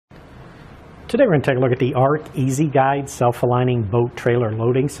Today we're going to take a look at the Ark Ezi-Guides self-aligning boat trailer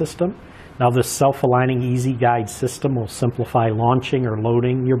loading system. Now this self-aligning Ezi-Guides system will simplify launching or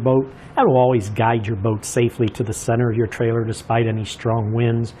loading your boat and will always guide your boat safely to the center of your trailer despite any strong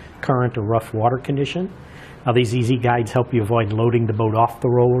winds, current, or rough water condition. Now these Ezi-Guides help you avoid loading the boat off the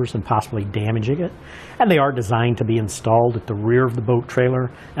rollers and possibly damaging it. And they are designed to be installed at the rear of the boat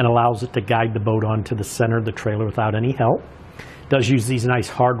trailer and allows it to guide the boat onto the center of the trailer without any help. It does use these nice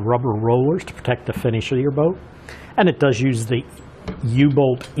hard rubber rollers to protect the finish of your boat. And it does use the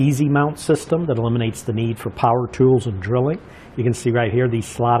U-bolt easy mount system that eliminates the need for power tools and drilling. You can see right here these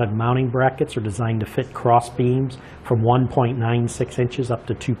slotted mounting brackets are designed to fit cross beams from 1.96 inches up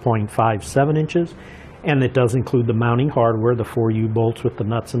to 2.57 inches. And it does include the mounting hardware, the 4 U-bolts with the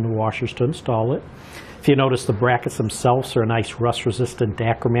nuts and the washers to install it. If you notice, the brackets themselves are a nice rust-resistant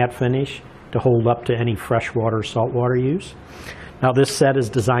Dacromat finish to hold up to any freshwater or saltwater use. Now this set is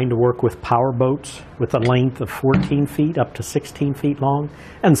designed to work with power boats with a length of 14 feet up to 16 feet long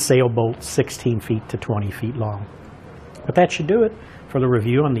and sailboats 16 feet to 20 feet long. But that should do it for the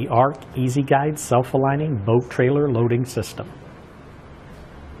review on the Ark Ezi-Guides self-aligning boat trailer loading system.